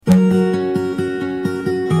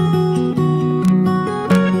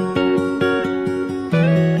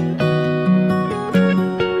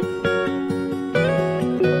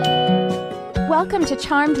Welcome to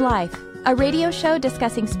Charmed Life, a radio show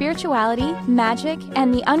discussing spirituality, magic,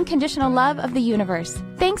 and the unconditional love of the universe.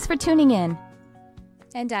 Thanks for tuning in.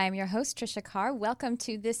 And I am your host, Trisha Carr. Welcome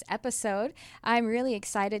to this episode. I'm really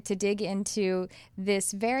excited to dig into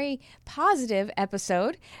this very positive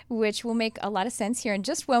episode, which will make a lot of sense here in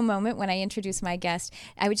just one moment when I introduce my guest.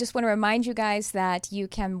 I would just want to remind you guys that you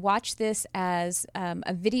can watch this as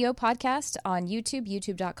a video podcast on YouTube,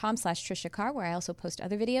 youtube.com/Trisha Carr, where I also post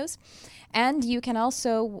other videos. And you can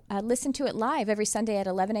also listen to it live every Sunday at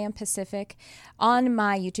 11 a.m. Pacific on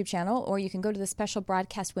my YouTube channel, or you can go to the special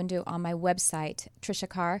broadcast window on my website,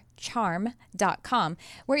 TrishaCarrCharm.com,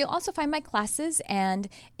 where you'll also find my classes and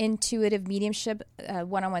intuitive mediumship,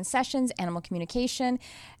 one-on-one sessions, animal communication.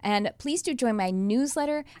 And please do join my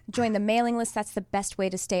newsletter, join the mailing list. That's the best way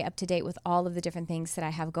to stay up to date with all of the different things that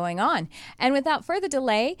I have going on. And without further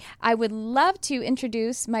delay, I would love to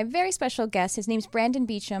introduce my very special guest. His name's Brandon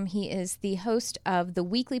Beacham. He is the host of the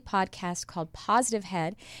weekly podcast called Positive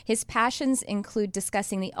Head. His passions include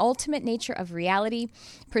discussing the ultimate nature of reality,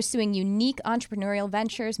 pursuing unique entrepreneurial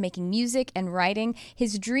ventures, making music and writing.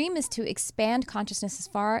 His dream is to expand consciousness as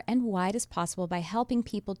far and wide as possible by helping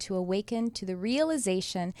people to awaken to the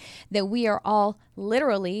realization that we are all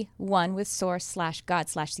literally one with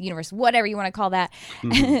Source/God/the universe, whatever you want to call that,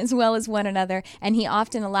 as well as one another. And he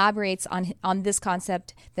often elaborates on this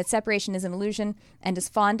concept that separation is an illusion and is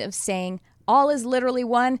fond of saying, all is literally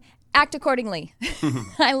one, act accordingly.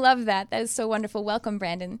 I love that. That is so wonderful. Welcome,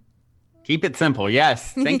 Brandon. Keep it simple.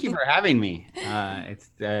 Yes. Thank you for having me. It's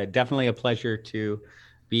definitely a pleasure to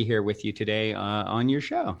be here with you today on your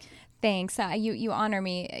show. Thanks. You honor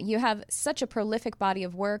me. You have such a prolific body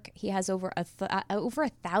of work. He has over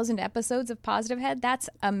 1,000 episodes of Positive Head. That's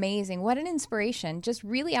amazing. What an inspiration. Just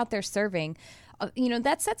really out there serving.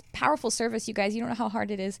 That's powerful service, you guys. You don't know how hard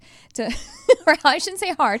it is to, or I shouldn't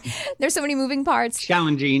say hard. There's so many moving parts.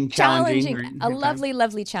 Challenging. A lovely,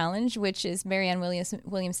 lovely challenge, which is Marianne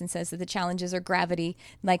Williamson says that the challenges are gravity,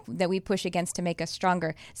 like that we push against to make us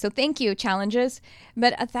stronger. So thank you, challenges.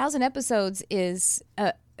 But 1,000 episodes is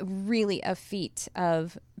really a feat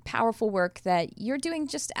of powerful work that you're doing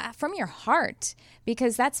just from your heart,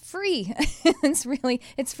 because that's free.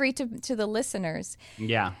 It's free to the listeners.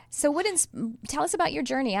 Yeah. So tell us about your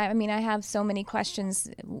journey. I mean, I have so many questions,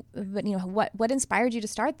 but what inspired you to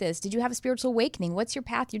start this? Did you have a spiritual awakening? What's your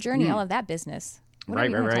path, your journey, all of that business? Right.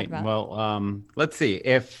 Well, let's see.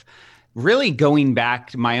 If really going back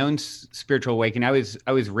to my own spiritual awakening,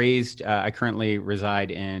 I was raised, I currently reside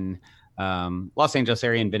in Los Angeles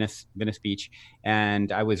area in Venice Beach.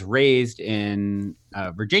 And I was raised in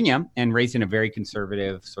Virginia and raised in a very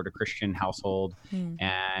conservative sort of Christian household.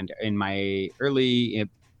 And in my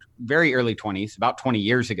very early 20s, about 20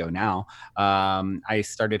 years ago now, I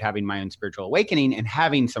started having my own spiritual awakening and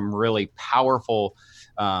having some really powerful,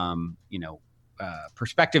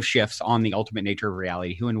 perspective shifts on the ultimate nature of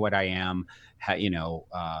reality, who and what I am,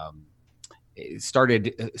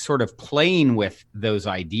 started sort of playing with those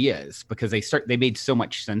ideas because they made so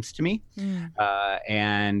much sense to me.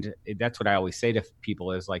 And that's what I always say to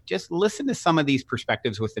people is like, just listen to some of these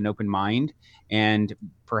perspectives with an open mind and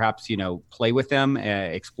perhaps, play with them,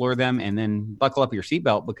 explore them, and then buckle up your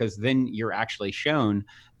seatbelt, because then you're actually shown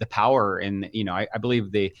the power. And, I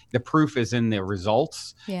believe the proof is in the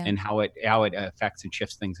results and how it affects and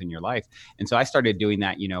shifts things in your life. And so I started doing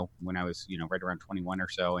that, when I was, right around 21 or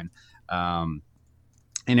so.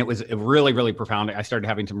 And it was really, really profound. I started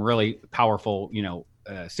having some really powerful,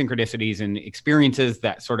 synchronicities and experiences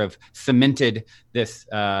that sort of cemented this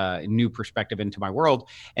new perspective into my world.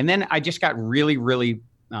 And then I just got really, really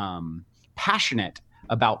passionate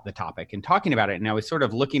about the topic and talking about it. And I was sort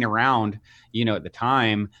of looking around, at the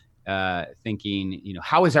time, thinking,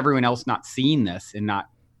 how is everyone else not seeing this and not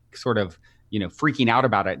sort of, freaking out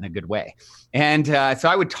about it in a good way. And so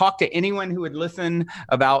I would talk to anyone who would listen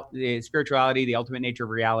about spirituality, the ultimate nature of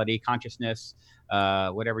reality, consciousness,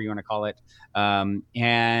 whatever you want to call it. Some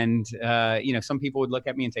people would look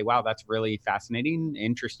at me and say, wow, that's really fascinating,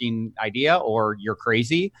 interesting idea, or you're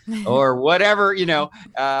crazy, or whatever,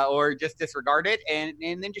 or just disregard it and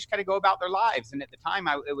then just kind of go about their lives. And at the time,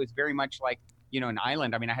 it was very much like, an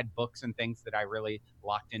island. I mean, I had books and things that I really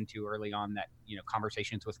locked into early on that,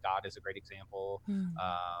 Conversations with God is a great example.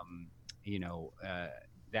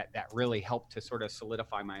 That really helped to sort of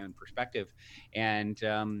solidify my own perspective. And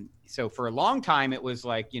so for a long time, it was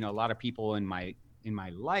like, a lot of people in my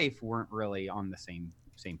life weren't really on the same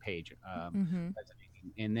page.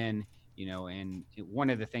 And then, and one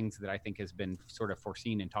of the things that I think has been sort of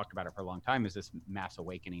foreseen and talked about it for a long time is this mass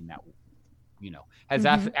awakening that has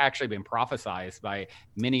actually been prophesized by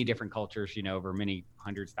many different cultures, over many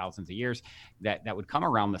hundreds, thousands of years that would come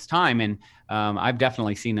around this time. And I've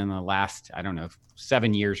definitely seen in the last,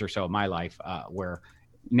 7 years or so of my life where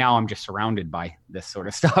now I'm just surrounded by this sort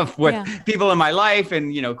of stuff with people in my life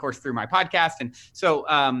and, of course, through my podcast. And so,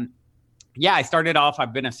 I started off,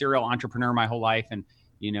 I've been a serial entrepreneur my whole life and,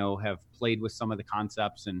 have played with some of the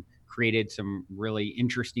concepts and created some really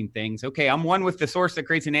interesting things. Okay, I'm one with the source that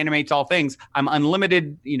creates and animates all things. I'm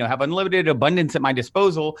unlimited, have unlimited abundance at my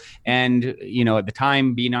disposal. And, at the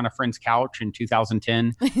time being on a friend's couch in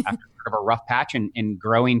 2010, after sort of a rough patch and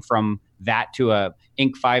growing from that to a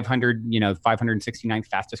Inc. 500, 569th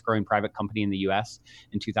fastest growing private company in the US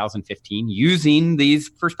in 2015, using these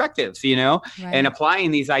perspectives, and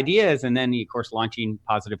applying these ideas. And then, of course, launching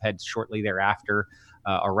Positive Heads shortly thereafter.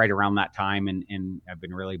 Or right around that time. And I've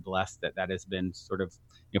been really blessed that has been sort of,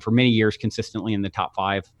 for many years consistently in the top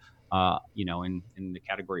 5, in the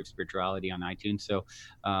category of spirituality on iTunes. So,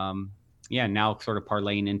 now sort of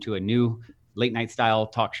parlaying into a new late night style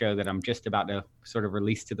talk show that I'm just about to sort of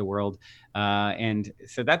release to the world. And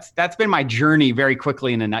so that's been my journey very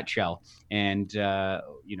quickly in a nutshell. And,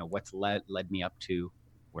 what's led me up to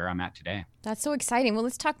where I'm at today. That's so exciting. Well,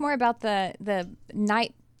 let's talk more about the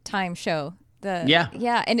nighttime show.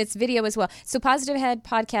 And it's video as well. So Positive Head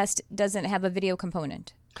podcast doesn't have a video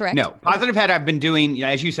component, correct? No, Positive Head I've been doing,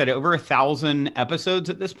 as you said, over 1,000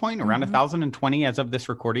 episodes at this point, around 1,020 as of this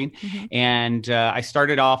recording. And I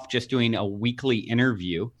started off just doing a weekly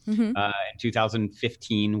interview in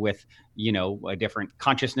 2015 with, a different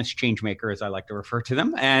consciousness change maker, as I like to refer to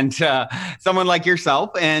them, and someone like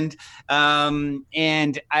yourself. And I,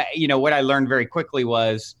 what I learned very quickly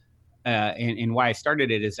was, and why I started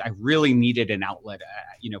it is I really needed an outlet.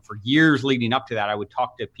 For years leading up to that, I would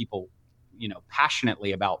talk to people,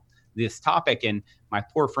 passionately about this topic, and my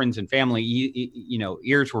poor friends and family,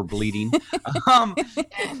 ears were bleeding. And so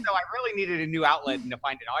I really needed a new outlet and to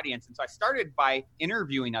find an audience. And so I started by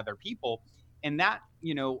interviewing other people, and that,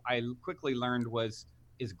 I quickly learned was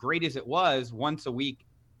as great as it was once a week,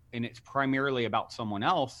 and it's primarily about someone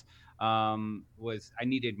else. Was I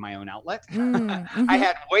needed my own outlet. I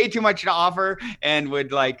had way too much to offer and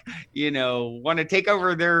would want to take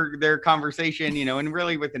over their conversation, and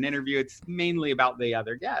really with an interview, it's mainly about the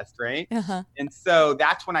other guest. Right. And so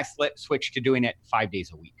that's when I switched to doing it 5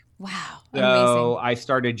 days a week. Wow. So Amazing. I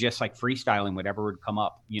started just like freestyling whatever would come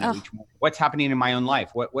up, each morning. What's happening in my own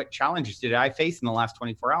life? What challenges did I face in the last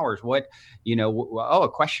 24 hours? A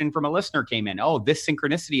question from a listener came in. Oh, this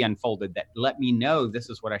synchronicity unfolded that let me know this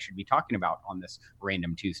is what I should be talking about on this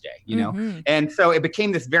random Tuesday, And so it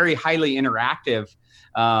became this very highly interactive,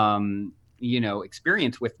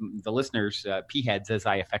 experience with the listeners, P-heads, as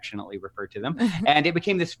I affectionately refer to them. And it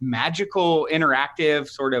became this magical, interactive,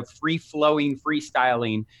 sort of free-flowing,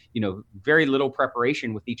 freestyling, very little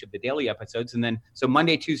preparation with each of the daily episodes. And then, so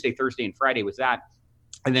Monday, Tuesday, Thursday, and Friday was that.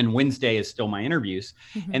 And then Wednesday is still my interviews.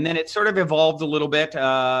 And then it sort of evolved a little bit.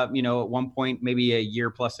 At one point, maybe a year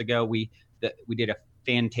plus ago, we did a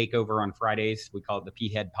fan takeover on Fridays. We call it the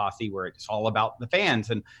P-head Posse, where it's all about the fans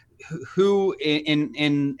and who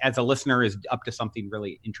in as a listener is up to something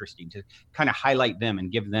really interesting, to kind of highlight them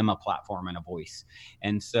and give them a platform and a voice.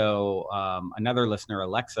 And so another listener,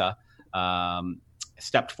 Alexa,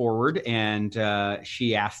 stepped forward and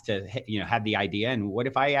she asked to, had the idea, and what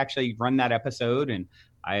if I actually run that episode? And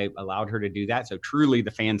I allowed her to do that. So truly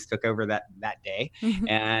the fans took over that day.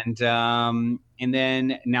 And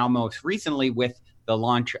then now most recently with the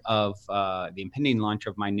launch of the impending launch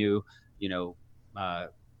of my new,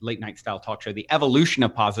 late night style talk show, the evolution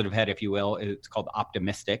of Positive Head, if you will. It's called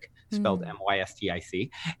Optimistic, spelled MYSTIC.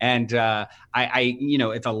 And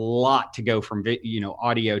it's a lot to go from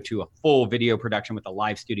audio to a full video production with a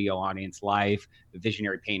live studio audience, live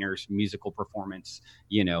visionary painters, musical performance,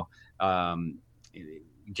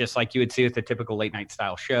 just like you would see with a typical late night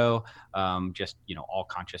style show, all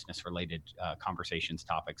consciousness related conversations,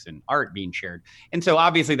 topics, and art being shared. And so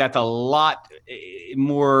obviously that's a lot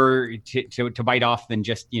more to bite off than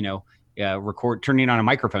just, turning on a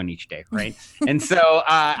microphone each day. Right. And so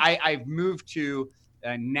I've moved to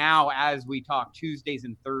now, as we talk, Tuesdays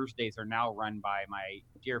and Thursdays are now run by my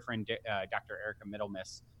dear friend, Dr. Erica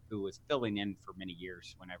Middlemiss, who was filling in for many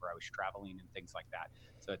years whenever I was traveling and things like that.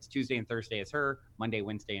 So it's Tuesday and Thursday is her, Monday,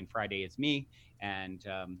 Wednesday, and Friday is me. And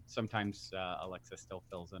sometimes Alexa still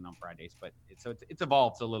fills in on Fridays, but it's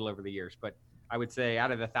evolved a little over the years. But I would say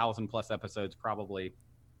out of the 1,000+ episodes, probably,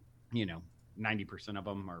 90% of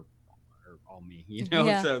them are all me,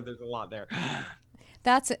 so there's a lot there.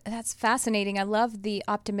 That's fascinating. I love the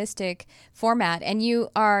Optimistic format. And you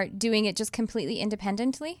are doing it just completely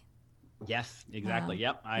independently? Yes, exactly. Wow.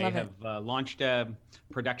 Yep. I Love have it. Launched a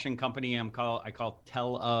production company I call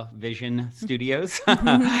Television Studios.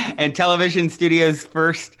 And Television Studios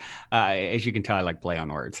first, as you can tell, I like play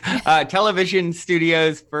on words. Television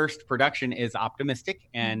Studios first production is Optimistic.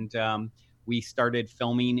 And we started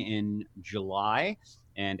filming in July.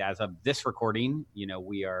 And as of this recording,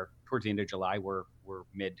 we are towards the end of July, we're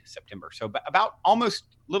mid-September. So about almost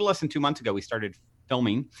a little less than 2 months ago, we started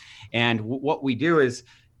filming. And what we do is,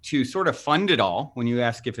 to sort of fund it all, when you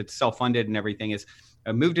ask if it's self-funded and everything, is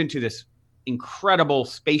moved into this incredible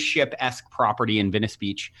spaceship-esque property in Venice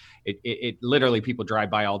Beach. It literally, people drive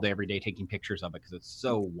by all day, every day, taking pictures of it because it's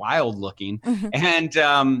so wild looking. And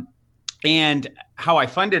how I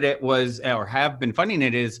funded it was, or have been funding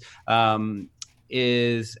it,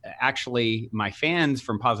 is actually my fans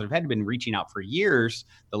from Positive Head have been reaching out for years.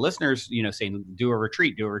 The listeners, saying, do a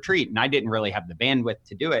retreat. And I didn't really have the bandwidth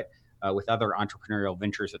to do it. With other entrepreneurial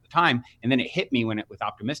ventures at the time. And then it hit me with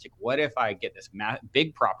Optimistic. What if I get this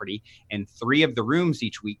big property and 3 of the rooms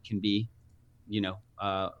each week can be,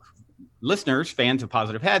 listeners, fans of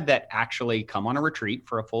Positive Head that actually come on a retreat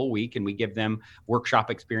for a full week, and we give them workshop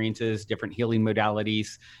experiences, different healing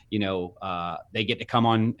modalities. They get to come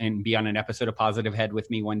on and be on an episode of Positive Head with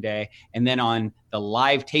me one day. And then on the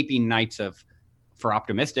live taping nights for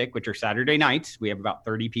Optimistic, which are Saturday nights, we have about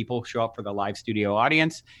 30 people show up for the live studio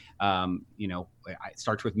audience. It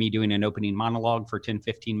starts with me doing an opening monologue for 10,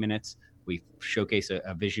 15 minutes. We showcase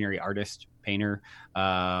a visionary artist, painter.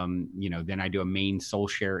 Then I do a main soul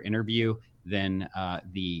share interview. Then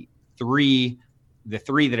the three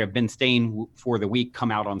that have been staying for the week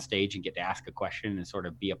come out on stage and get to ask a question and sort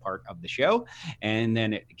of be a part of the show. And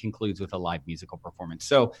then it concludes with a live musical performance.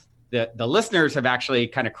 So the listeners have actually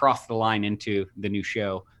kind of crossed the line into the new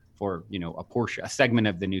show for, a segment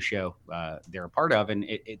of the new show they're a part of. And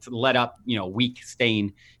it's led up, a week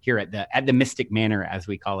staying here at the Mystic Manor, as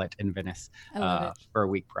we call it in Venice, for a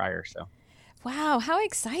week prior. So. Wow, how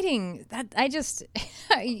exciting. That's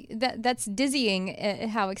dizzying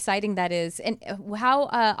how exciting that is. And how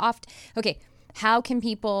often, okay, how can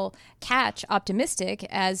people catch Optimistic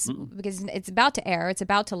because it's about to air, it's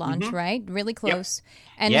about to launch, right? Really close. Yep.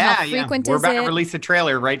 And how frequent is it? We're about to release a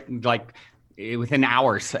trailer, right? Like within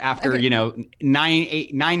hours after,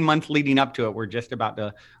 9 months leading up to it. We're just about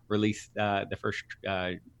to release the first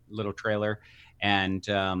little trailer. And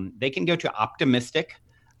they can go to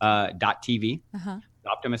optimistic.tv,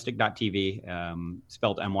 optimistic.tv,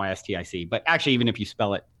 spelled MYSTIC. But actually, even if you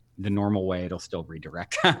spell it the normal way, it'll still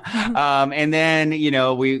redirect. And then,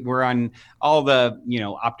 we're on all the,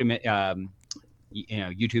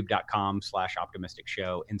 youtube.com/optimistic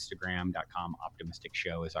show, instagram.com optimistic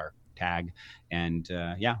show is our tag. And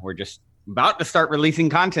we're just about to start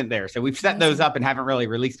releasing content there. So we've set those up and haven't really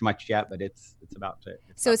released much yet, but it's about to.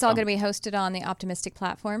 So it's all going to be hosted on the Optimistic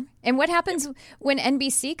platform. And what happens when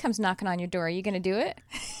NBC comes knocking on your door? Are you going to do it?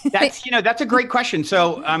 That's a great question.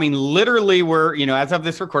 So, I mean, literally we're, as of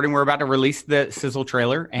this recording, we're about to release the sizzle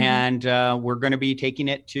trailer, and we're going to be taking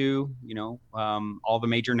it to, all the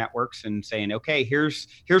major networks and saying, okay, here's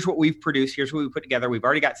what we've produced. Here's what we put together. We've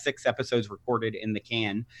already got 6 episodes recorded in the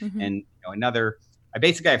can, and I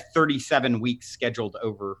basically have 37 weeks scheduled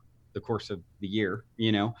over the course of the year,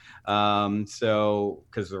 so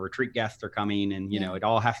because the retreat guests are coming and, it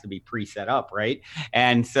all has to be pre-set up. Right.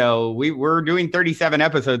 And so we're doing 37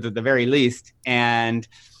 episodes at the very least. And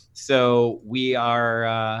so we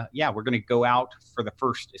are, we're going to go out for the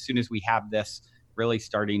first, as soon as we have this really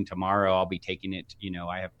starting tomorrow, I'll be taking it.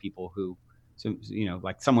 I have people who,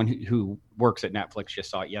 like someone who works at Netflix just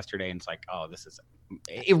saw it yesterday and it's like, oh,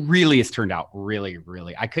 it really has turned out really,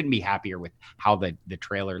 really, I couldn't be happier with how the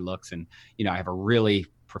trailer looks. And, I have a really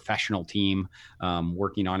professional team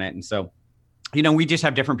working on it. And so, we just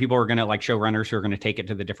have different people who are going to, like, showrunners who are going to take it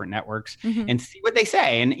to the different networks and see what they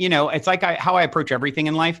say. And, it's like how I approach everything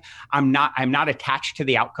in life. I'm not attached to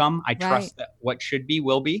the outcome. I trust that what should be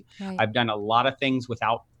will be. Right. I've done a lot of things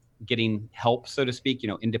without getting help, so to speak,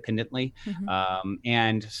 independently.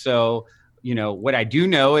 And so, what I do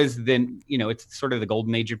know is then, it's sort of the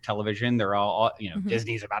golden age of television. They're all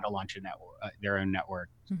Disney's about to launch a network, their own network.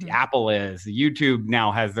 Apple is, YouTube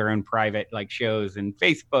now has their own private shows, and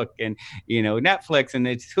Facebook and, Netflix, and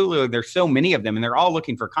it's Hulu. There's so many of them, and they're all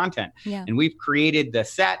looking for content. Yeah. And we've created the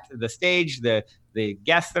set, the stage, the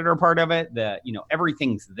guests that are part of it,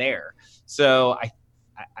 everything's there. So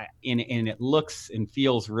and it looks and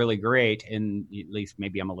feels really great, and at least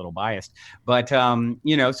maybe I'm a little biased, but so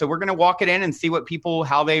we're going to walk it in and see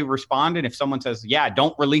how they respond. And if someone says, yeah,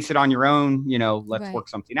 don't release it on your own, let's work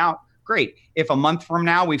something out. Great. If a month from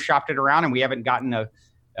now we've shopped it around and we haven't gotten a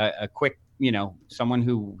quick, someone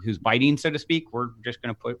who's biting, so to speak, we're just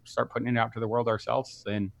going to start putting it out to the world ourselves,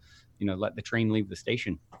 and let the train leave the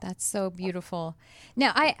station. That's so beautiful.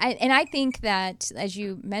 Now, I think that, as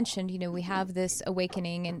you mentioned, we have this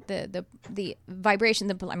awakening, and the vibration,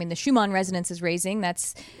 the Schumann resonance is raising.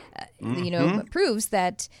 That's, proves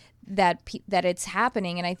that it's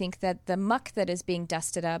happening. And I think that the muck that is being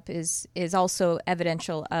dusted up is also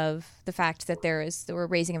evidential of the fact that we're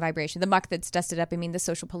raising a vibration. The muck that's dusted up, the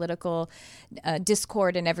social political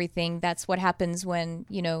discord and everything. That's what happens when,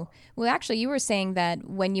 well, actually you were saying that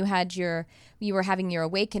when you were having your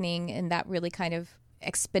awakening and that really kind of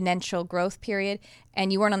exponential growth period,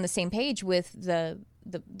 and you weren't on the same page with the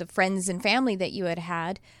friends and family that you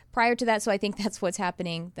had prior to that. So I think that's what's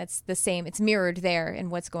happening. That's the same. It's mirrored there in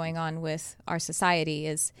what's going on with our society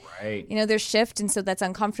is, right. There's shift. And so that's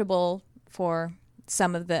uncomfortable for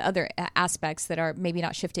some of the other aspects that are maybe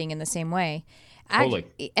not shifting in the same way. Totally.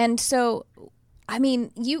 And so,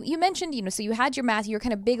 you mentioned, so you had your your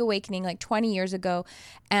kind of big awakening like 20 years ago,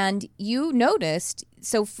 and you noticed,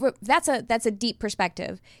 that's a deep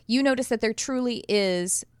perspective. You noticed that there truly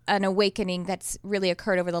is an awakening that's really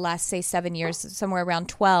occurred over the last, say, 7 years, somewhere around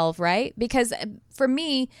 12, right? Because for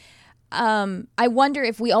me, I wonder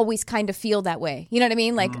if we always kind of feel that way. You know what I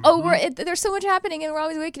mean? Like, there's so much happening and we're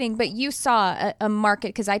always awakening. But you saw a market,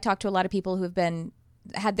 because I talked to a lot of people who have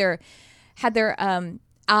had their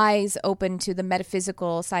eyes open to the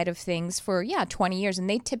metaphysical side of things for 20 years, and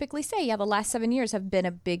they typically say the last 7 years have been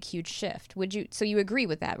a big, huge shift. So you agree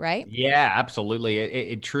with that, right? Yeah, absolutely.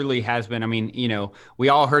 It truly has been. We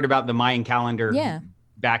all heard about the Mayan calendar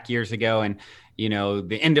back years ago, and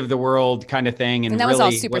the end of the world kind of thing, and that really was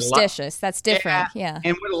all superstitious. That's different. Yeah.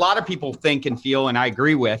 And what a lot of people think and feel, and I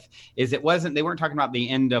agree with, is they weren't talking about the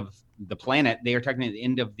end of the planet. They are talking at the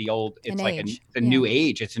end of the old. It's a new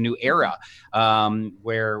age. It's a new era,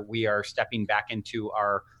 where we are stepping back into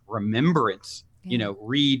our remembrance.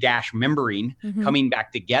 Remembering, coming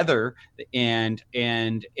back together, and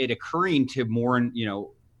it occurring to more,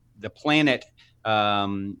 the planet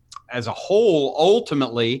as a whole.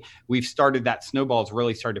 Ultimately, we've started that snowball's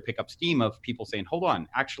really started to pick up steam of people saying, hold on,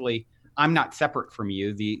 actually, I'm not separate from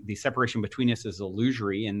you. The separation between us is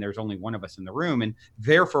illusory, and there's only one of us in the room. And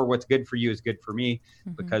therefore, what's good for you is good for me,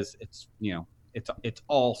 because it's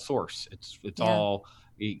all source. It's all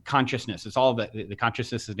consciousness. It's all the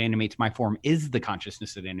consciousness that animates my form is the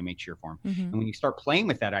consciousness that animates your form. And when you start playing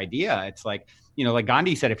with that idea, it's like, like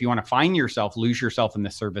Gandhi said, if you want to find yourself, lose yourself in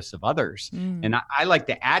the service of others. And I like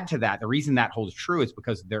to add to that. The reason that holds true is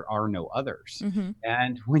because there are no others.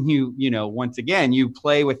 And when you, once again, you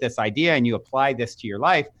play with this idea and you apply this to your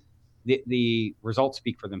life, the results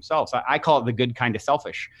speak for themselves. I call it the good kind of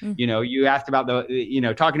selfish. You asked about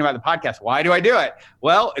talking about the podcast. Why do I do it?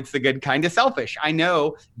 Well, it's the good kind of selfish. I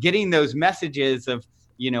know getting those messages of,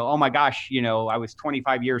 oh my gosh, I was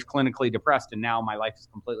 25 years clinically depressed, and now my life is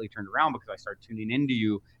completely turned around because I started tuning into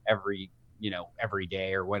you every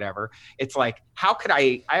day or whatever. It's like, how could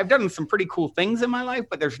I have done some pretty cool things in my life,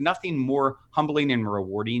 but there's nothing more humbling and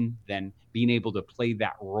rewarding than being able to play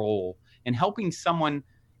that role and helping someone.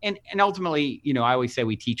 And ultimately, I always say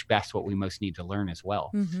we teach best what we most need to learn as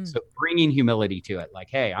well. So bringing humility to it, like,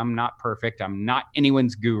 hey, I'm not perfect. I'm not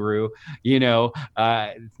anyone's guru.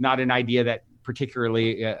 It's not an idea that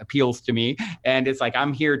particularly appeals to me. And it's like,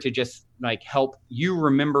 I'm here to just like help you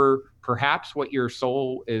remember perhaps what your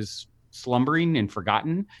soul is slumbering and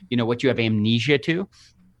forgotten, what you have amnesia to.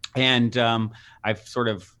 And I've sort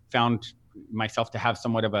of found myself to have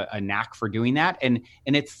somewhat of a knack for doing that, and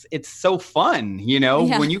it's so fun,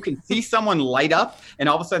 when you can see someone light up and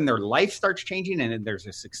all of a sudden their life starts changing, and there's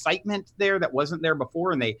this excitement there that wasn't there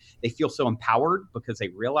before, and they feel so empowered because they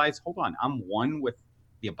realize, hold on, I'm one with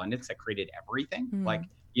the abundance that created everything. Like,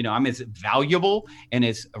 I'm as valuable and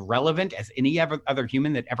as relevant as any other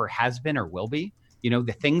human that ever has been or will be.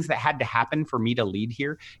 The things that had to happen for me to lead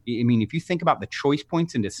here. If you think about the choice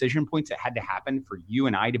points and decision points that had to happen for you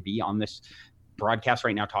and I to be on this broadcast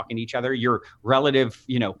right now talking to each other, your relative,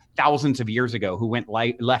 thousands of years ago who went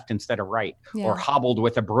left instead of right, or hobbled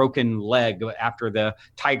with a broken leg after the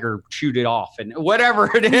tiger chewed it off, and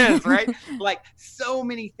whatever it is, right? Like, so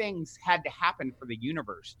many things had to happen for the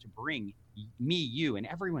universe to bring me, you, and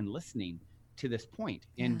everyone listening to this point.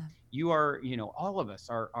 And you are, all of us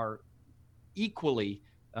are equally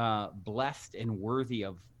blessed and worthy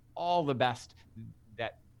of all the best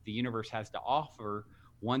that the universe has to offer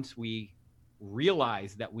once we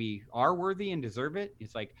realize that we are worthy and deserve it.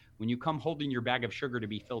 It's like when you come holding your bag of sugar to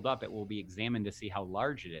be filled up, it will be examined to see how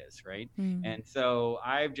large it is, right? And so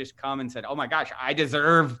I've just come and said, oh my gosh, I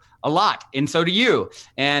deserve a lot, and so do you.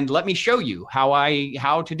 And let me show you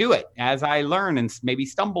how to do it as I learn and maybe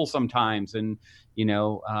stumble sometimes. And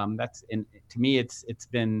that's, and to me, it's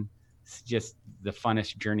been just the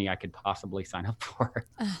funnest journey I could possibly sign up for.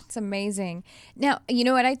 Oh, it's amazing. Now, you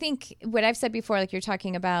know what I think, what I've said before, like you're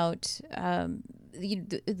talking about,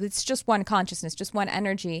 it's just one consciousness, just one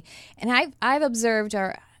energy. And I've observed,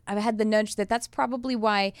 or I've had the nudge that that's probably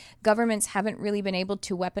why governments haven't really been able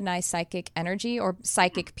to weaponize psychic energy or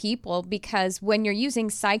psychic people, because when you're using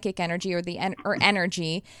psychic energy or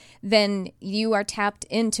energy, then you are tapped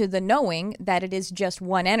into the knowing that it is just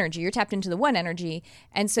one energy. You're tapped into the one energy,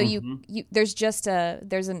 and so there's just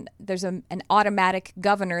an automatic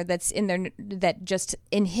governor that's in there that just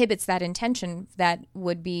inhibits that intention that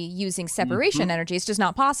would be using separation energy. It's just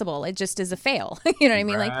not possible. It just is a fail. You know what I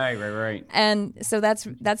mean? Right. And so that's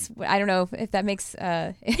I don't know if that makes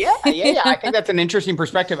yeah. I think that's an interesting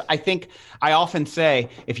perspective. I think I often say,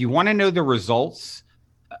 if you want to know the results,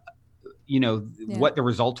 what the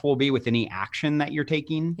results will be with any action that you're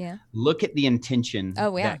taking, look at the intention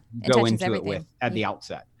that you go into it with at the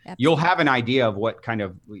outset. Absolutely. You'll have an idea of what kind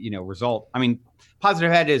of result. I mean,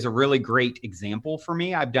 Positive Head is a really great example for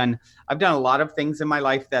me. I've done a lot of things in my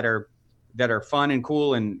life that are fun and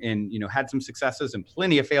cool, and had some successes and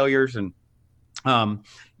plenty of failures. And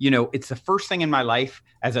it's the first thing in my life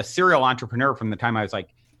as a serial entrepreneur from the time I was like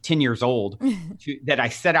 10 years old that I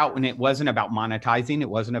set out when it wasn't about monetizing. It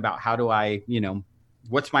wasn't about how do I,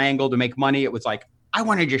 what's my angle to make money. It was like, I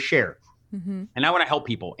want to just share and I want to help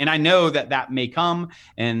people. And I know that may come,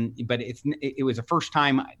 but it was the first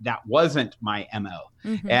time that wasn't my MO.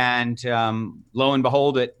 And lo and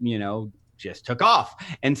behold, it, just took off.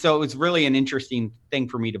 And so it was really an interesting thing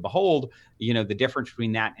for me to behold, the difference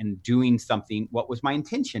between that and doing something. What was my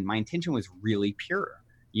intention? My intention was really pure,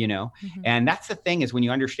 and that's the thing, is when you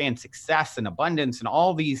understand success and abundance and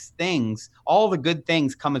all these things, all the good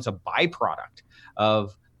things come as a byproduct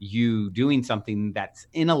of you doing something that's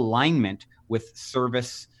in alignment with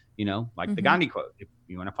service, like the Gandhi quote. If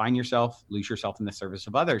you want to find yourself, lose yourself in the service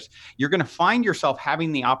of others, you're going to find yourself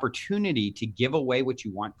having the opportunity to give away what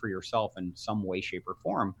you want for yourself in some way, shape, or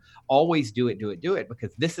form. Always do it,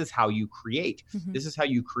 because this is how you create. This is how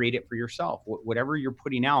you create it for yourself. Whatever you're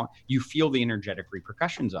putting out, you feel the energetic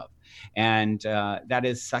repercussions of. And that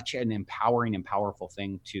is such an empowering and powerful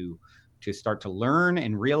thing to start to learn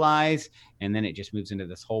and realize. And then it just moves into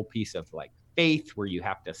this whole piece of like faith, where you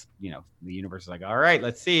have to, the universe is like, all right,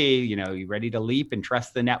 let's see, you ready to leap and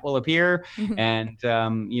trust the net will appear. And,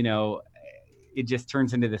 it just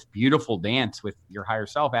turns into this beautiful dance with your higher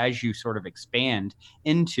self as you sort of expand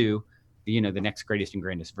into, the next greatest and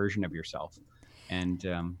grandest version of yourself. And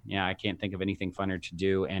I can't think of anything funner to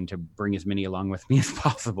do and to bring as many along with me as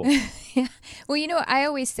possible. Yeah. Well, I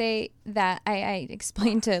always say that I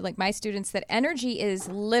explain to like my students that energy is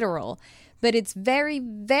literal, but it's very,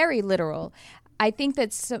 very literal. I think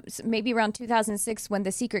that maybe around 2006 when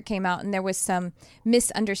The Secret came out and there was some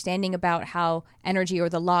misunderstanding about how energy or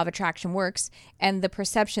the law of attraction works. And the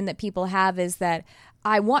perception that people have is that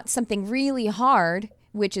I want something really hard,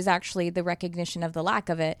 which is actually the recognition of the lack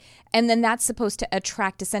of it. And then that's supposed to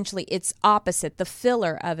attract essentially its opposite, the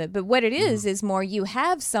filler of it. But what it is more you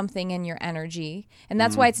have something in your energy. And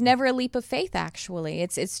that's why it's never a leap of faith, actually.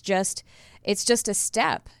 It's just a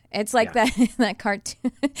step. It's like that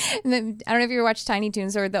cartoon. I don't know if you ever watched Tiny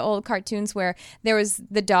Toons or the old cartoons where there was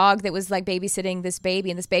the dog that was like babysitting this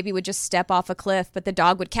baby, and this baby would just step off a cliff, but the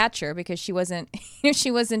dog would catch her because she wasn't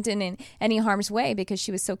in any harm's way because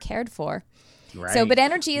she was so cared for. Right. So, but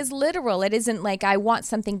energy is literal. It isn't like I want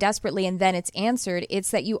something desperately and then it's answered.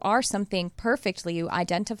 It's that you are something perfectly, you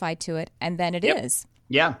identify to it, and then it is.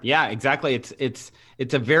 Yeah, exactly. It's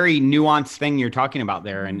a very nuanced thing you're talking about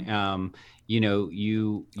there, and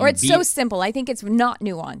or it's so simple. I think it's not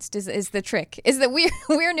nuanced is the trick, is that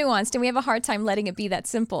we're nuanced and we have a hard time letting it be that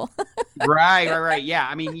simple. Right. Yeah.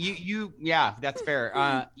 I mean, that's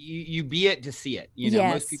fair. You be it to see it.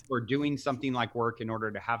 Yes. Most people are doing something like work in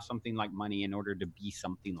order to have something like money, in order to be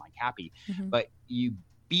something like happy. But you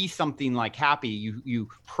be something like happy, you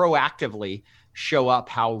proactively show up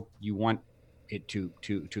how you want it to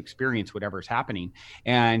experience whatever's happening.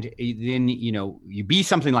 And then, you be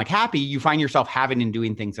something like happy, you find yourself having and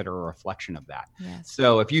doing things that are a reflection of that. Yes.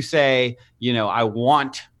 So if you say, I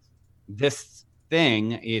want this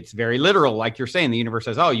thing, it's very literal. Like you're saying, the universe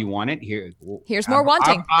says, oh, you want it? Here's more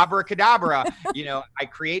wanting. Abracadabra. I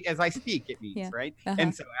create as I speak, it means, right? Uh-huh.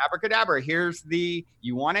 And so abracadabra,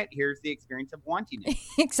 you want it? Here's the experience of wanting it.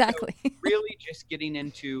 Exactly. So really just getting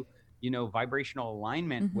into, vibrational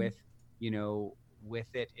alignment with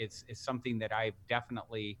it is something that I've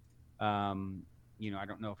definitely, I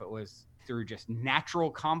don't know if it was through just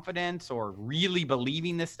natural confidence or really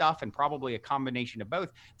believing this stuff, and probably a combination of both.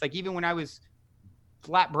 It's like, even when I was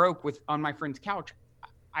flat broke on my friend's couch,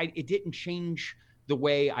 it didn't change the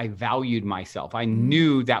way I valued myself. I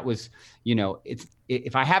knew that was,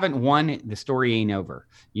 if I haven't won, the story ain't over,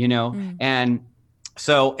 and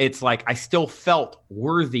so it's like, I still felt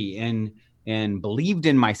worthy and believed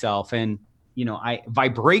in myself. And, I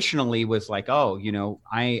vibrationally was like, oh,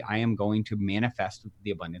 I am going to manifest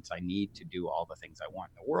the abundance I need to do all the things I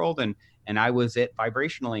want in the world. And I was it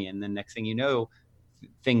vibrationally. And the next thing you know,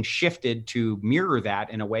 things shifted to mirror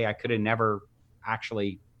that in a way I could have never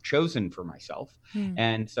actually chosen for myself.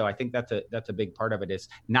 And so I think that's a big part of it, is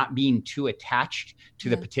not being too attached to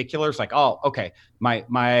the particulars. Like, oh, okay,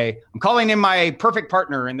 I'm calling in my perfect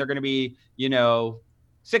partner, and they're going to be,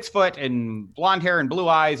 6 foot and blonde hair and blue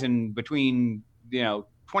eyes and between,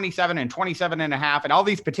 27 and 27 and a half, and all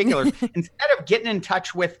these particulars, instead of getting in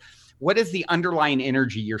touch with what is the underlying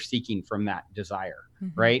energy you're seeking from that desire,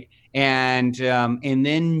 right? And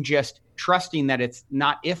then just trusting that it's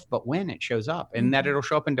not if, but when it shows up, and that it'll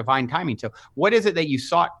show up in divine timing. So what is it that you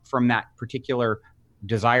sought from that particular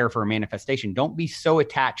desire for a manifestation? Don't be so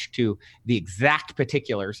attached to the exact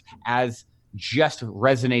particulars as just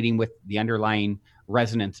resonating with the underlying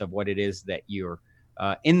resonance of what it is that you're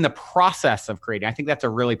in the process of creating. I think that's a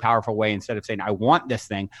really powerful way. Instead of saying, I want this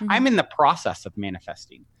thing, I'm in the process of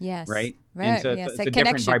manifesting. Yes. Right. Right. And so yes. it's a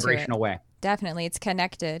different vibrational way. Definitely. It's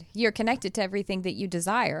connected. You're connected to everything that you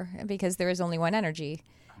desire, because there is only one energy.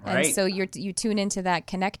 Right. And so you tune into that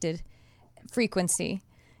connected frequency.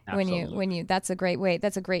 Absolutely. When you that's a great way.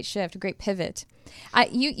 That's a great shift, a great pivot.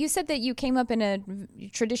 You said that you came up in a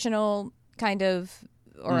traditional kind of,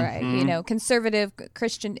 or conservative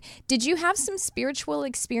Christian. Did you have some spiritual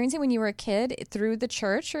experience when you were a kid through the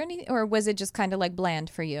church or anything, or was it just kind of like bland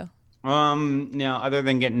for you? No, other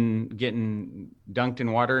than getting dunked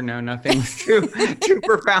in water, no, nothing's too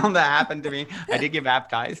profound that happened to me. I did get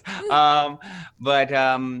baptized.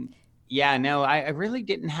 Yeah, no, I really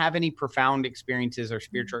didn't have any profound experiences or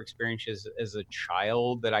spiritual experiences as a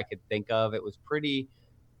child that I could think of. It was pretty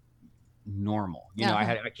normal.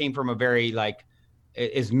 I came from a very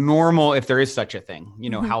is normal, if there is such a thing,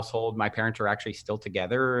 household. My parents are actually still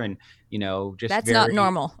together, and just that's not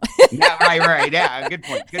normal. Yeah, right. Yeah, good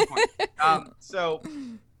point. So,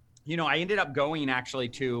 I ended up going actually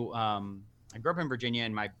to. I grew up in Virginia,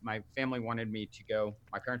 and my family wanted me to go.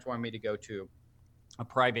 My parents wanted me to go to a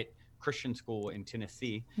private Christian school in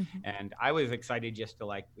Tennessee. And I was excited just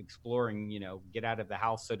to explore and, get out of the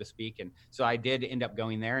house, so to speak. And so I did end up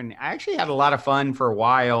going there, and I actually had a lot of fun for a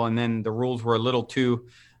while. And then the rules were a little too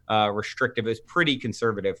restrictive. It was pretty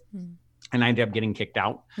conservative. And I ended up getting kicked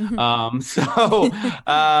out. And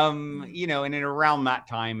then around that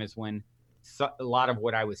time is when a lot of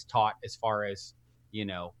what I was taught as far as,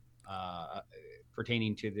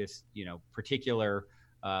 pertaining to this, particular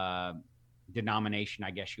denomination,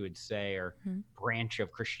 I guess you would say, or branch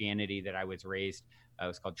of Christianity that I was raised. It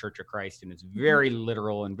was called Church of Christ, and it's very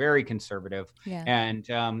literal and very conservative. Yeah. And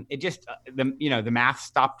it just the math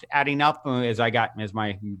stopped adding up as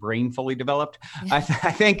my brain fully developed. Yeah.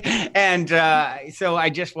 I think, and so I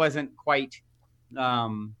just wasn't quite.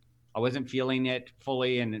 I wasn't feeling it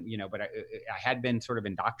fully, and but I had been sort of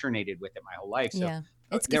indoctrinated with it my whole life. So. Yeah.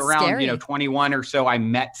 It's around scary. 21 or so, I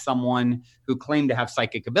met someone who claimed to have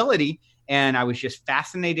psychic ability, and I was just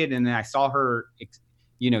fascinated. And then I saw her,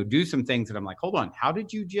 do some things, and I'm like, hold on, how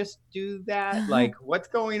did you just do that? What's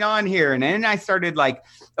going on here? And then I started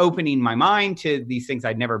opening my mind to these things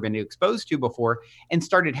I'd never been exposed to before, and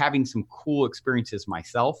started having some cool experiences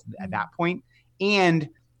myself at that point, and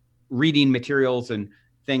reading materials and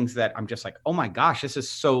things that I'm just like, oh my gosh, this is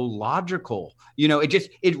so logical.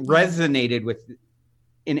 It resonated with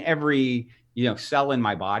in every, cell in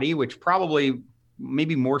my body, which probably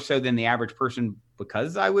maybe more so than the average person,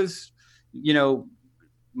 because I was,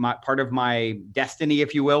 my part of my destiny,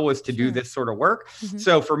 if you will, was to do this sort of work.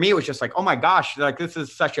 So for me, it was just like, oh my gosh, this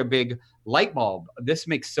is such a big light bulb. This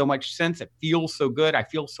makes so much sense. It feels so good. I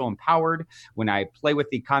feel so empowered when I play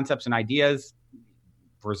with the concepts and ideas.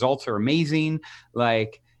 Results are amazing.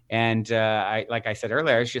 And like I said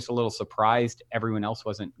earlier, I was just a little surprised everyone else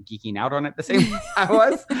wasn't geeking out on it the same way I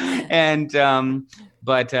was. And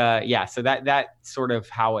so that's sort of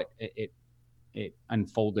how it it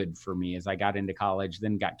unfolded for me as I got into college,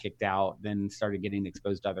 then got kicked out, then started getting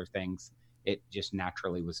exposed to other things. It just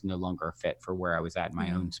naturally was no longer a fit for where I was at in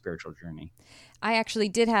my own spiritual journey. I actually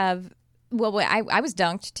did have, well, I was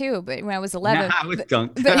dunked too, but when I was 11. Nah, I was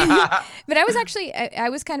dunked. But I was actually, I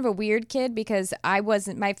was kind of a weird kid because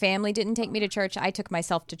my family didn't take me to church. I took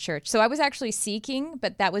myself to church. So I was actually seeking,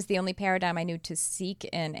 but that was the only paradigm I knew to seek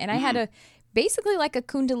in. And I had basically like a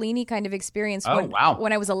Kundalini kind of experience when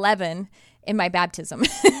I was 11 in my baptism.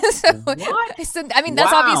 So I mean,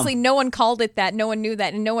 that's obviously, no one called it that. No one knew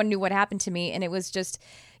that, and no one knew what happened to me. And it was just,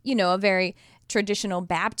 a very traditional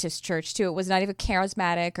Baptist church too. It was not even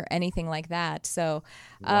charismatic or anything like that. So,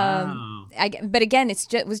 but again,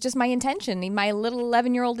 it was just my intention, my little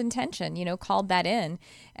 11-year-old intention, called that in.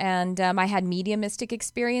 And I had mediumistic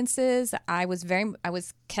experiences. I was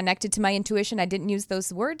connected to my intuition. I didn't use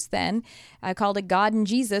those words then. I called it God and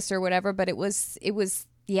Jesus or whatever, but it was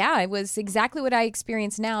exactly what I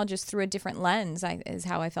experience now, just through a different lens, is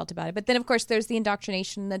how I felt about it. But then, of course, there's the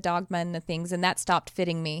indoctrination, the dogma, and the things, and that stopped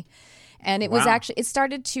fitting me. And it was actually, it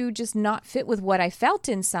started to just not fit with what I felt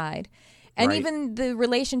inside. And even the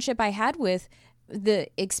relationship I had with the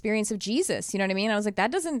experience of Jesus, you know what I mean? I was like,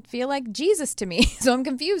 that doesn't feel like Jesus to me. So I'm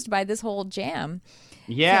confused by this whole jam.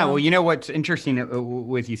 Yeah. So, well, what's interesting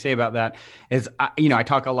with you say about that is, I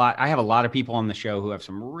talk a lot. I have a lot of people on the show who have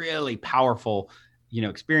some really powerful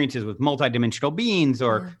experiences with multidimensional beings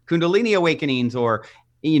or Kundalini awakenings or,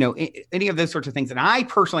 any of those sorts of things. And I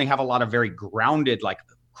personally have a lot of very grounded, like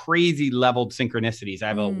crazy leveled synchronicities. I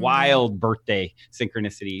have a wild birthday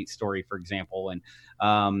synchronicity story, for example. And,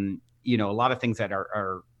 a lot of things that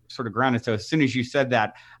are sort of grounded. So as soon as you said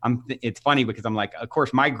that, it's funny because I'm like, of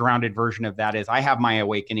course, my grounded version of that is I have my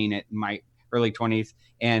awakening in my early 20s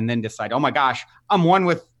and then decide, oh my gosh, I'm one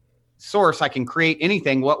with source. I can create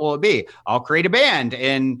anything. What will it be? I'll create a band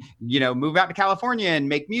and, move out to California and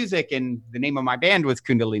make music. And the name of my band was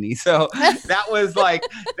Kundalini. So that was my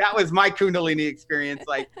Kundalini experience,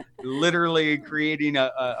 like literally creating a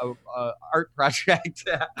art project,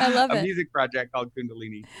 I love a music project called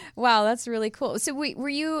Kundalini. Wow. That's really cool. So were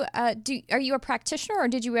you, are you a practitioner, or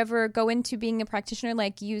did you ever go into being a practitioner,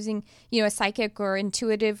 like using, a psychic or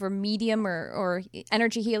intuitive or medium or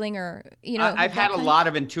energy healing or, I've had a lot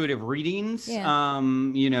of intuitive readings,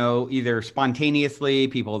 either spontaneously,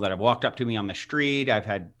 people that have walked up to me on the street. I've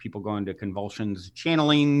had people go into convulsions,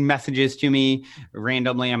 channeling messages to me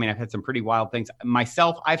randomly. I mean, I've had some pretty wild things.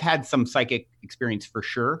 Myself, I've had some psychic experience for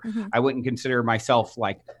sure. I wouldn't consider myself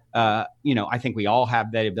like, I think we all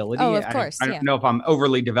have that ability. Oh, of course. I don't know if I'm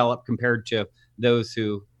overly developed compared to those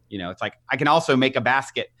who, it's like, I can also make a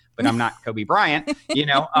basket, but I'm not Kobe Bryant,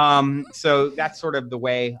 so that's sort of the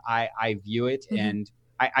way I view it. And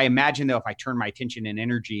I imagine, though, if I turn my attention and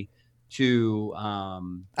energy to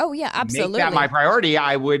absolutely, make that my priority,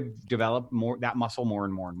 I would develop that muscle more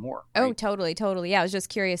and more and more. Right? Oh, totally. Yeah, I was just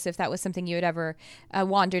curious if that was something you had ever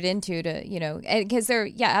wandered into because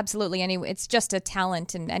absolutely. It's just a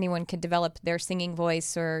talent, and anyone can develop their singing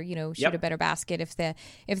voice or shoot a better basket if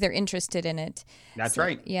they're interested in it. That's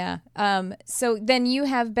right. Yeah. So then you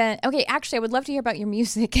have been Actually, I would love to hear about your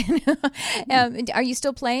music. Are you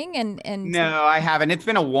still playing? And no, I haven't. It's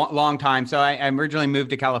been a long time. So I originally moved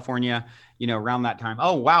to California, around that time.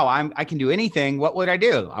 Oh, wow. I can do anything. What would I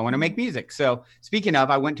do? I want to make music. So speaking of,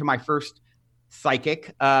 I went to my first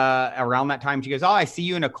psychic around that time. She goes, oh, I see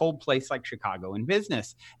you in a cold place like Chicago in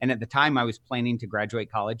business. And at the time I was planning to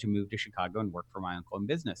graduate college and move to Chicago and work for my uncle in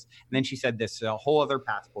business. And then she said, this a whole other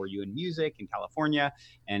path for you in music in California.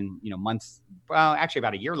 And, actually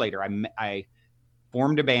about a year later, I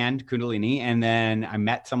formed a band, Kundalini, and then I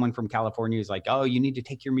met someone from California who's like, oh, you need to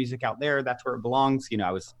take your music out there. That's where it belongs.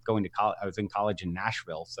 I was going to college. I was in college in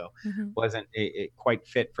Nashville, so wasn't it quite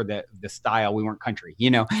fit for the style. We weren't country,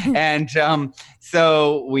 and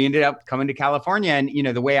so we ended up coming to California. And,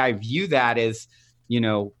 the way I view that is,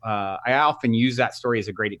 I often use that story as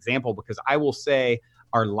a great example because I will say,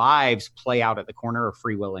 our lives play out at the corner of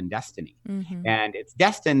free will and destiny. And it's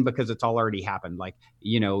destined because it's all already happened. Like,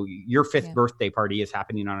 your fifth birthday party is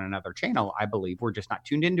happening on another channel. I believe we're just not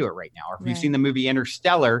tuned into it right now. Or if you've seen the movie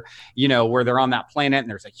Interstellar, where they're on that planet and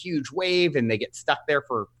there's a huge wave and they get stuck there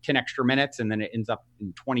for 10 extra minutes and then it ends up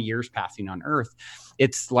in 20 years passing on Earth.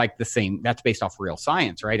 It's like the same. That's based off real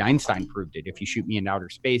science, right? Einstein proved it. If you shoot me into outer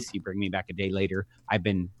space, you bring me back a day later, I've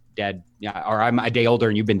been dead, or I'm a day older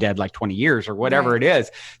and you've been dead like 20 years or whatever it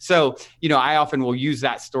is. So, I often will use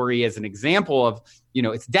that story as an example of,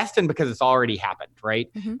 it's destined because it's already happened,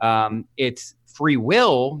 right? It's free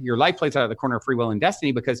will. Your life plays out at the corner of free will and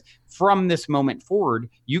destiny because from this moment forward,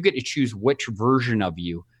 you get to choose which version of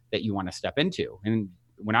you that you want to step into. And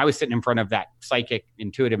when I was sitting in front of that psychic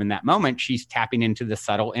intuitive in that moment, she's tapping into the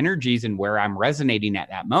subtle energies and where I'm resonating at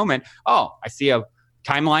that moment. Oh, I see a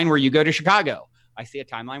timeline where you go to Chicago. I see a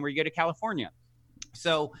timeline where you go to California.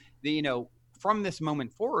 So from this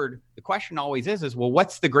moment forward, the question always is, well,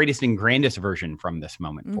 what's the greatest and grandest version from this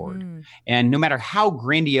moment forward? And no matter how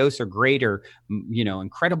grandiose or great or,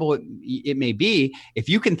 incredible it may be, if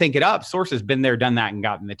you can think it up, Source has been there, done that, and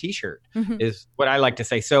gotten the t-shirt is what I like to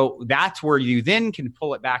say. So that's where you then can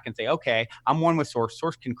pull it back and say, okay, I'm one with Source.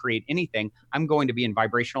 Source can create anything. I'm going to be in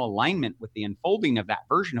vibrational alignment with the unfolding of that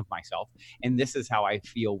version of myself. And this is how I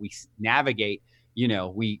feel we navigate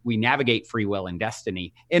we navigate free will and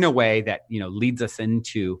destiny in a way that, leads us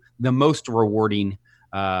into the most rewarding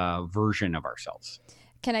version of ourselves.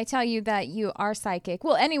 Can I tell you that you are psychic?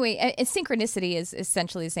 Well, anyway, synchronicity is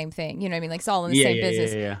essentially the same thing. You know what I mean? Like it's all in the same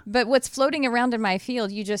business. Yeah. But what's floating around in my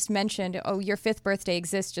field, you just mentioned, your 5th birthday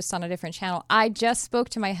exists just on a different channel. I just spoke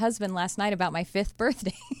to my husband last night about my 5th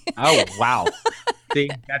birthday. Oh, wow. See,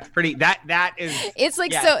 that's pretty, that is. It's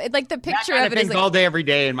like, so like the picture of it is like, all day, every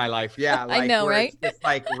day in my life. Yeah. Like, I know, right? It's just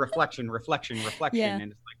like reflection. Yeah.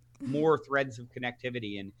 And it's like more threads of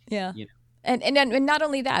connectivity and, And not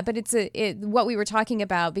only that, but it's what we were talking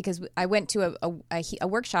about, because I went to a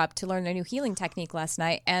workshop to learn a new healing technique last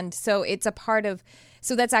night. And so it's a part of,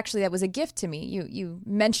 so that was a gift to me. You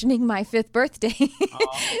mentioning my 5th birthday,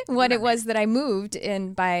 what it was that I moved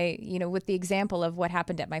in by, with the example of what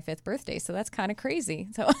happened at my 5th birthday. So that's kind of crazy.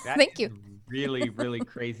 So thank you. Really, really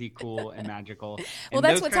crazy, cool, and magical. Well,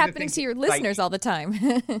 that's what's happening to your listeners all the time.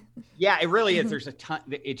 Yeah, it really is. There's a ton.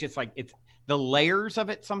 It's just like, the layers of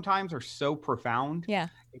it sometimes are so profound. Yeah.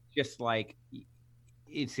 It's just like,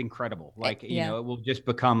 it's incredible. Like, it will just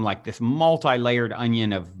become like this multi-layered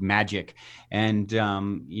onion of magic. And,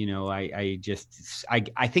 I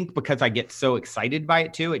think because I get so excited by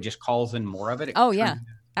it too, it just calls in more of it.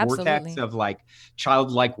 Absolutely. Vortex of like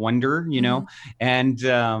childlike wonder, and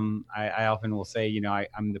I often will say,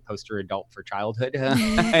 I'm the poster adult for childhood.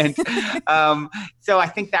 And so I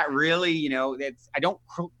think that really, I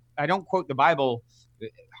don't quote the Bible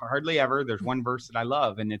hardly ever. There's one verse that I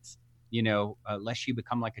love, and it's, unless you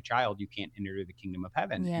become like a child, you can't enter the kingdom of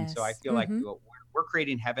heaven. Yes. And so I feel like we're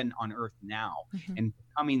creating heaven on earth now, and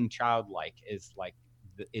becoming childlike is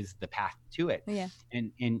the path to it. Yeah.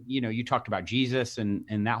 And you talked about Jesus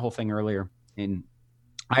and that whole thing earlier. And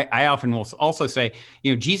I often will also say,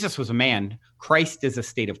 Jesus was a man. Christ is a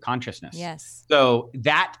state of consciousness. Yes. So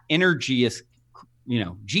that energy is,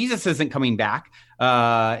 Jesus isn't coming back.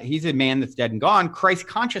 He's a man that's dead and gone. Christ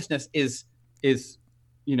consciousness is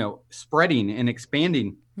spreading and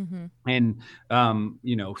expanding. And,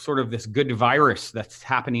 sort of this good virus that's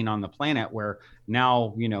happening on the planet where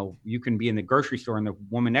now, you can be in the grocery store and the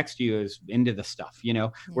woman next to you is into the stuff,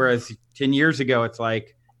 whereas 10 years ago, it's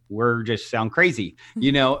like, we're just sound crazy.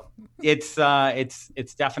 It's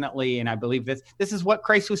definitely, and I believe this is what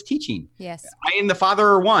Christ was teaching. Yes. I and the Father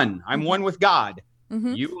are one. I'm one with God.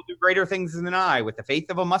 You will do greater things than I. With the faith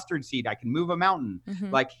of a mustard seed, I can move a mountain.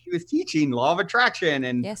 Like he was teaching law of attraction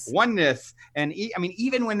and oneness. And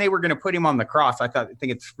even when they were going to put him on the cross, I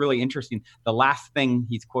think it's really interesting. The last thing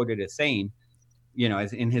he's quoted as saying,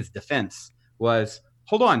 as in his defense was,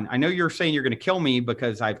 hold on, I know you're saying you're going to kill me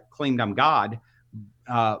because I've claimed I'm God.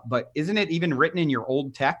 But isn't it even written in your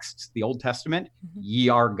old texts, the Old Testament, ye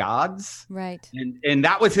are gods? Right. And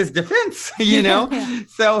that was his defense,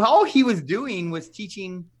 So all he was doing was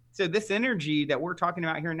teaching. So this energy that we're talking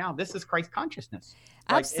about here now, this is Christ consciousness.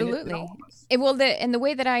 Absolutely. The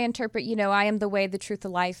way that I interpret, I am the way, the truth, the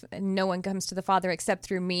life, and no one comes to the Father except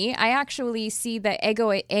through me. I actually see the ego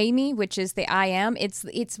eimi, which is the I am.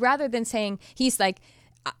 It's rather than saying he's like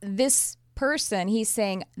this person, he's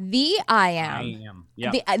saying the I am.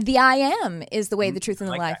 Yeah. The I am is the way, the truth, and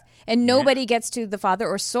the life. That. And nobody gets to the Father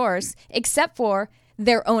or Source except for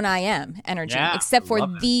their own I am energy, except for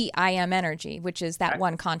the I am energy, which is that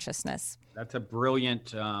one consciousness. That's a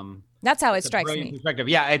brilliant. That's how it strikes me. Perspective.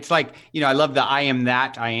 Yeah, it's like, I love the I am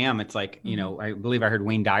that I am. It's like, I believe I heard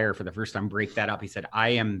Wayne Dyer for the first time break that up. He said, I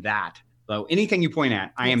am that. So anything you point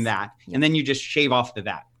at, I am that. Yes. And then you just shave off the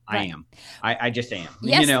that. Right. I am. I just am.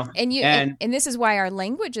 Yes. And this is why our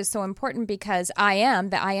language is so important, because the I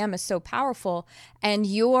am is so powerful, and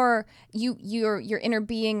your inner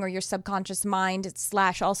being or your subconscious mind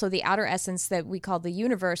 / also the outer essence that we call the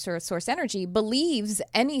universe or source energy believes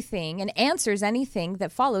anything and answers anything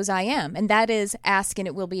that follows I am, and that is ask and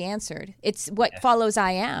it will be answered. It's what follows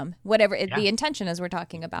I am, whatever the intention is we're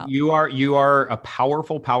talking about. You are a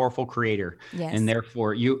powerful creator, and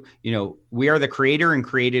therefore we are the creator and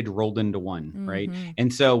created created rolled into one, right?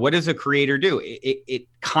 And so what does a creator do? It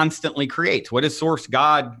constantly creates. What does source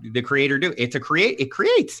God, the creator, do? It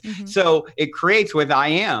creates. So it creates with I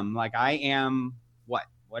am. Like, I am what?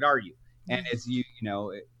 What are you? And as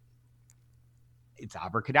it's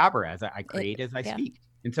abracadabra, as I create as I speak.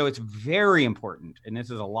 And so it's very important. And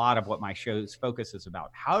this is a lot of what my show's focus is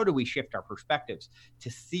about. How do we shift our perspectives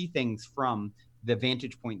to see things from the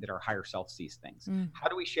vantage point that our higher self sees things? How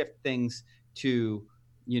do we shift things to,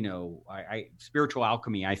 spiritual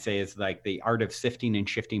alchemy, I say, is like the art of sifting and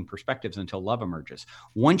shifting perspectives until love emerges.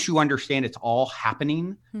 Once you understand it's all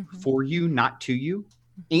happening for you, not to you,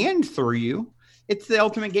 and through you, it's the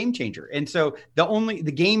ultimate game changer. And so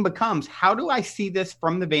the game becomes, how do I see this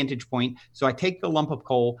from the vantage point? So I take the lump of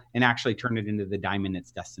coal and actually turn it into the diamond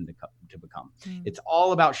it's destined to become. It's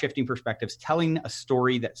all about shifting perspectives, telling a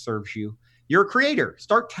story that serves you. You're a creator.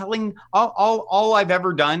 Start telling. All I've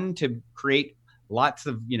ever done to create lots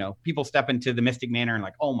of, people step into the Mystic Manor and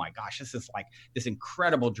like, oh my gosh, this is like this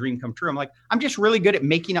incredible dream come true. I'm like, I'm just really good at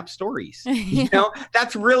making up stories.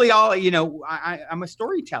 That's really all, I'm a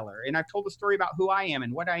storyteller, and I've told a story about who I am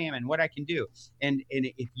and what I can do. And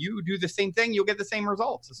if you do the same thing, you'll get the same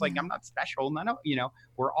results. It's like, I'm not special. None of,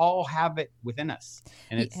 we're all have it within us.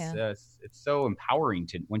 And it's so empowering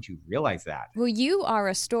to, once you realize that. Well, you are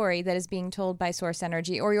a story that is being told by Source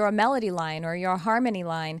Energy, or you're a melody line, or you're a harmony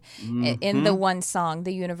line in the one song,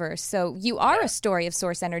 the universe. So you are a story of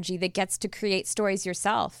Source Energy that gets to create stories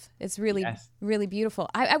yourself. It's really, really beautiful.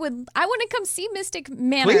 I want to come see Mystic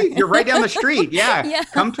Manor. Please, you're right down the street. Yeah.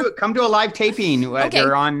 Come to a live taping.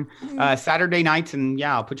 They're on Saturday nights, and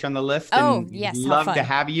I'll put you on the list. And love to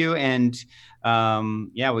have you. And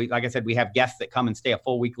like I said, we have guests that come and stay a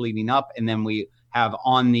full week leading up, and then we have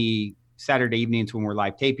on the Saturday evenings when we're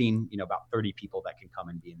live taping, about 30 people that can come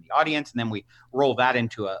and be in the audience. And then we roll that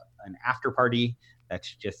into an after party.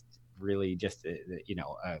 That's just really just,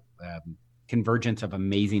 a convergence of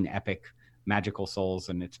amazing, epic, magical souls.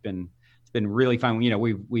 And it's been really fun.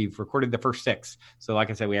 We've recorded the first 6. So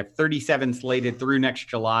like I said, we have 37 slated through next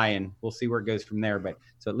July, and we'll see where it goes from there. But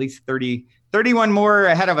so at least 31 more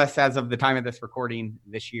ahead of us as of the time of this recording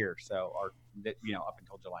this year. So up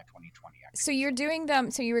until July 2020. So you're doing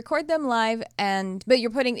them. So you record them live, but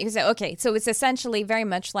you're putting. Okay, so it's essentially very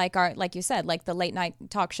much like like you said, like the late night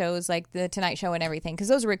talk shows, like the Tonight Show and everything, because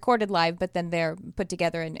those are recorded live, but then they're put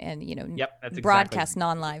together and that's broadcast exactly.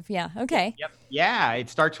 non-live. Yeah. Okay. Yep. Yeah. It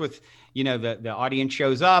starts with the audience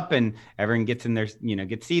shows up and everyone gets in there,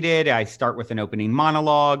 gets seated. I start with an opening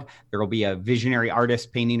monologue. There will be a visionary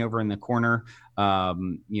artist painting over in the corner.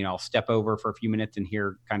 I'll step over for a few minutes and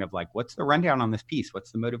hear kind of like, what's the rundown on this piece?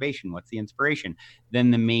 What's the motivation? What's the inspiration?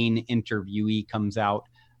 Then the main interviewee comes out.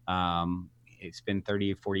 Spend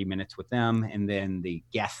 30 or 40 minutes with them. And then the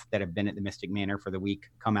guests that have been at the Mystic Manor for the week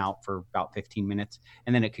come out for about 15 minutes.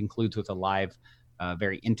 And then it concludes with a live,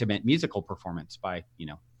 very intimate musical performance by,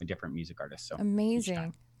 a different music artist. So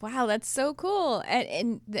amazing. Wow, that's so cool.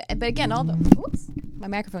 But again, oops, my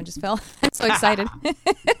microphone just fell. I'm so excited.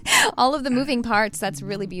 All of the moving parts, that's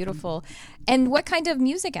really beautiful. And what kind of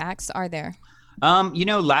music acts are there?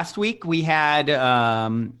 Last week we had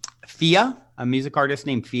Fia, a music artist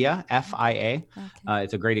named Fia, Fia. Okay.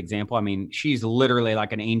 It's a great example. I mean, she's literally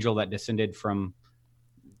like an angel that descended from,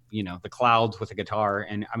 the clouds with a guitar.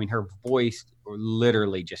 And I mean, her voice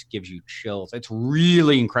literally just gives you chills. It's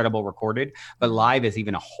really incredible recorded, but live is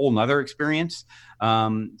even a whole nother experience.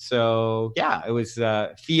 It was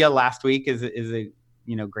Fia last week is a,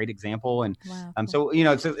 great example. And wow. So,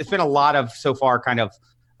 it's been a lot of so far kind of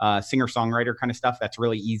singer-songwriter kind of stuff that's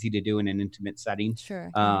really easy to do in an intimate setting.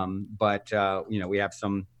 Sure. We have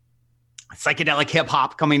some psychedelic hip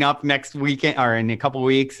hop coming up next weekend or in a couple of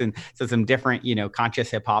weeks. And so some different, conscious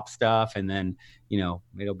hip hop stuff. And then,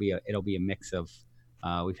 it'll be a mix of,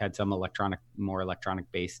 we've had some more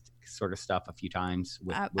electronic based sort of stuff a few times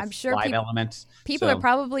with I'm sure live elements. People are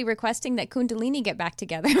probably requesting that Kundalini get back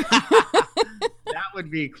together. That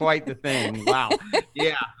would be quite the thing. Wow.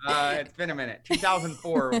 Yeah. It's been a minute.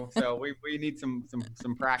 2004. So we need some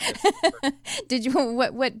practice. Did you,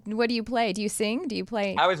 what do you play? Do you sing? Do you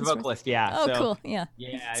play? I was a vocalist. Yeah. Oh, cool. Yeah.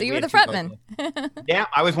 Yeah. So you were the frontman. Yeah.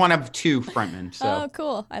 I was one of 2 frontmen. So. Oh,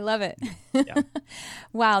 cool. I love it. Yeah.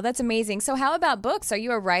 Wow. That's amazing. So how about books? Are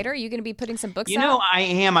you a writer? Are you going to be putting some books out? I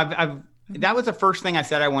am. That was the first thing I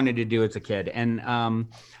said I wanted to do as a kid. And,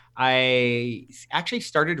 I actually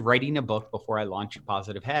started writing a book before I launched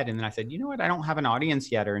Positive Head. And then I said, you know what? I don't have an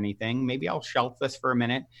audience yet or anything. Maybe I'll shelf this for a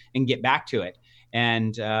minute and get back to it.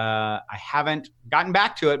 And I haven't gotten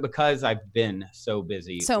back to it because I've been so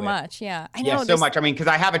busy. So much. Yeah. I know. Yeah, so much. I mean, because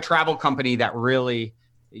I have a travel company that really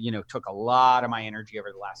took a lot of my energy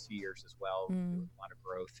over the last few years as well. A lot of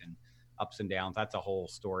growth and ups and downs. That's a whole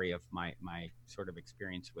story of my sort of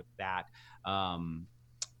experience with that.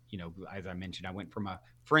 As I mentioned, I went from a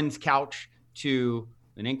friend's couch to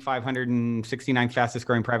an Inc. 569 fastest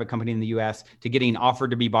growing private company in the US to getting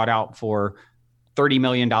offered to be bought out for $30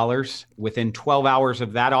 million within 12 hours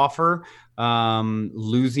of that offer,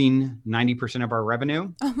 losing 90% of our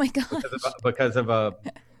revenue. Oh my gosh. Because of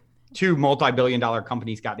two multi-billion-dollar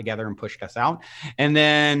companies got together and pushed us out. And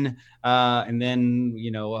then,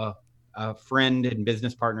 a friend and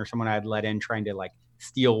business partner, someone I had let in, trying to like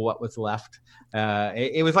steal what was left.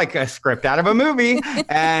 It was like a script out of a movie.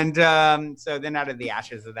 And so then out of the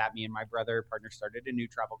ashes of that, me and my partner started a new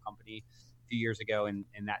travel company a few years ago. And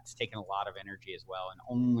that's taken a lot of energy as well. And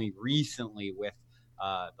only recently with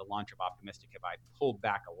the launch of Optimistic have I pulled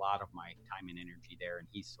back a lot of my time and energy there. And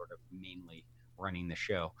he's sort of mainly running the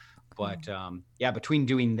show. But between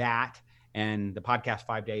doing that and the podcast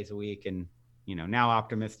 5 days a week and, now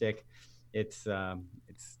Optimistic, it's a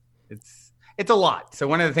lot. So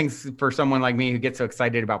one of the things for someone like me who gets so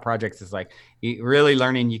excited about projects is like really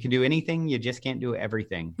learning you can do anything. You just can't do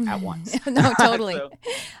everything at once. No, totally.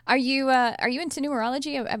 Are you into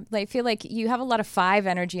numerology? I feel like you have a lot of 5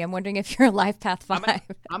 energy. I'm wondering if you're a life path 5.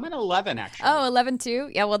 I'm an 11 actually. Oh, 11 too?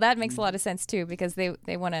 Yeah, well, that makes a lot of sense too because they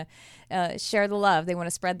want to share the love. They want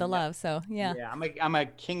to spread the love. So yeah. Yeah, I'm a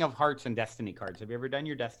King of Hearts and Destiny cards. Have you ever done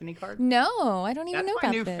your Destiny card? No, I don't even know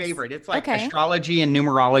about this. That's my new favorite. It's like astrology and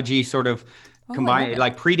numerology sort of combined. It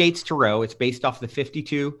like predates Tarot. It's based off the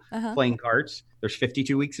 52 playing cards. There's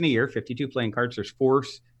 52 weeks in a year, 52 playing cards. There's 4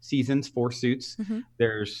 seasons, 4 suits.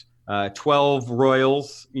 There's 12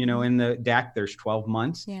 royals, in the deck. There's 12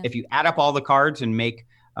 months. Yeah. If you add up all the cards and make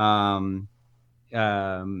the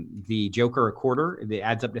Joker a quarter, it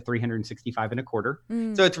adds up to 365 and a quarter.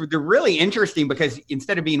 So it's really interesting because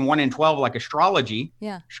instead of being 1 in 12 like astrology,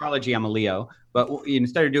 I'm a Leo, but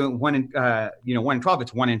instead of doing 1 in 12,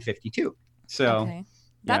 it's 1 in 52. So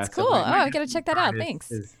that's cool. So I got to check that out.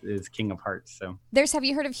 Thanks. Is King of Hearts. So have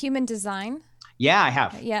you heard of human design? Yeah, I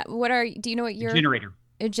have. Yeah. Do you know what you're?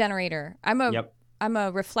 A generator. I'm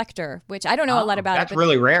a reflector, which I don't know a lot about. That's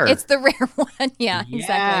really rare. It's the rare one. Yeah,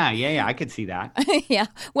 exactly. Yeah. I could see that. Yeah.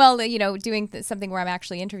 Well, doing something where I'm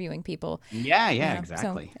actually interviewing people. Yeah,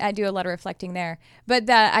 exactly. So I do a lot of reflecting there. But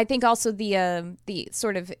I think also the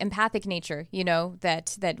sort of empathic nature,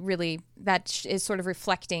 that really is sort of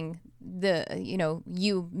reflecting the,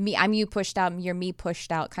 you, me, I'm you pushed out, you're me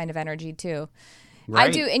pushed out kind of energy too. Right.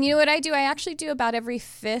 I do. And you know what I do? I actually do about every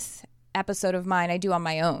 5th episode of mine I do on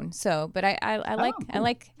my own. So, but I like cool. I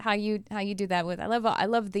like how you do that with. I love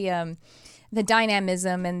the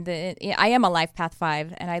dynamism and I am a life path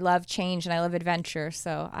 5 and I love change and I love adventure.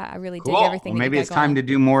 So I really dig everything. Well, maybe it's time to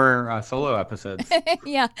do more solo episodes.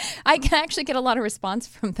 Yeah, I can actually get a lot of response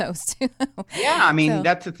from those too. Yeah, I mean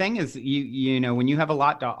that's the thing is when you have a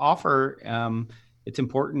lot to offer, it's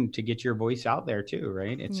important to get your voice out there too,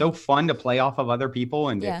 right? It's so fun to play off of other people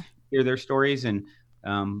and to hear their stories and.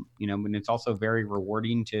 And it's also very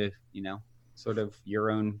rewarding to, sort of your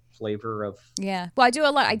own flavor of. Yeah. Well, I do a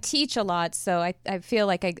lot. I teach a lot. So I feel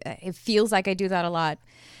like it feels like I do that a lot.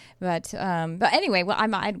 But anyway, well,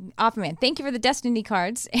 I'm off, man. Thank you for the Destiny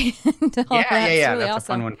cards. And all yeah. Really that's awesome. A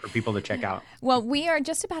fun one for people to check out. Well, we are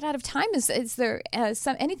just about out of time. Is there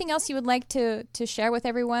anything else you would like to share with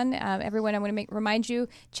everyone? Everyone, I'm going to remind you,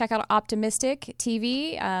 check out Optimistic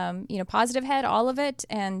TV, Positive Head, all of it.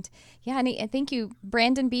 And and thank you,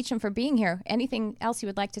 Brandon Beacham, for being here. Anything else you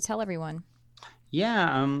would like to tell everyone?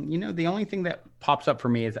 Yeah, the only thing that pops up for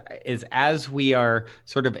me is as we are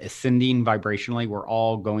sort of ascending vibrationally, we're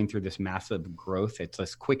all going through this massive growth. It's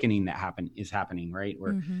this quickening that is happening, right?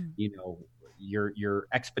 Where you're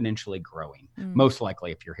exponentially growing, most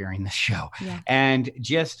likely if you're hearing this show, and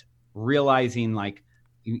just realizing like,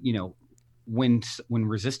 when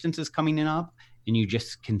resistance is coming up, and you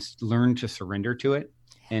just can learn to surrender to it,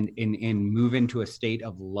 and move into a state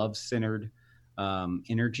of love-centered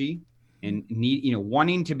energy. And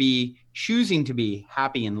choosing to be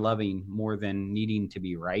happy and loving more than needing to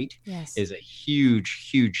be right is a huge,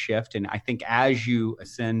 huge shift. And I think as you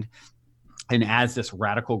ascend and as this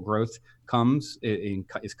radical growth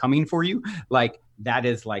is coming for you, like that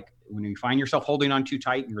is like when you find yourself holding on too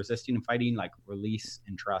tight and resisting and fighting, like release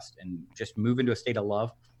and trust and just move into a state of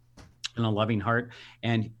love and a loving heart.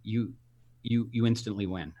 And you instantly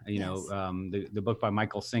win. The book by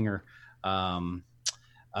Michael Singer,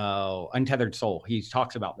 Untethered Soul, he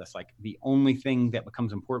talks about this, like the only thing that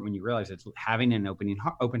becomes important when you realize it's having an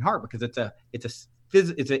open heart, because it's a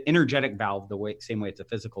it's an energetic valve same way it's a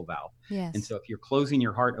physical valve. Yes. And so if you're closing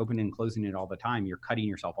your heart open and closing it all the time, you're cutting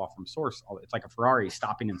yourself off from source. It's like a Ferrari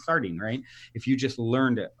stopping and starting, right? If you just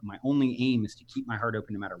learn to, my only aim is to keep my heart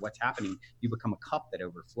open no matter what's happening, you become a cup that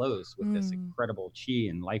overflows with this incredible chi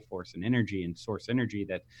and life force and energy and source energy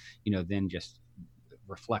that, then just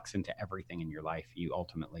reflects into everything in your life. You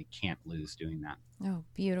ultimately can't lose doing that. Oh,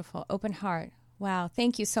 beautiful. Open heart. Wow.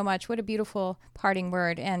 Thank you so much. What a beautiful parting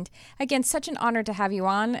word. And again, such an honor to have you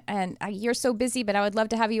on. And you're so busy, but I would love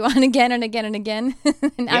to have you on again and again and again.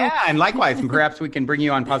 And likewise. And perhaps we can bring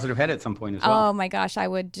you on Positive Head at some point as well. Oh my gosh. I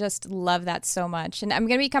would just love that so much. And I'm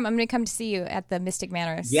going to come to see you at the Mystic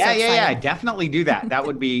Manor. Yeah. Definitely do that. That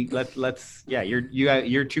would be,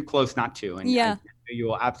 you're too close not to. And you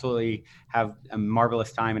will absolutely have a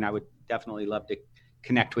marvelous time. And I would definitely love to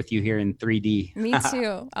connect with you here in 3D. Me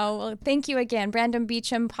too. Oh, well, thank you again. Brandon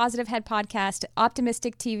Beachum, Positive Head Podcast,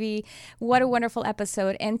 Optimistic TV. What a wonderful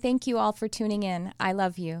episode. And thank you all for tuning in. I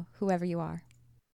love you, whoever you are.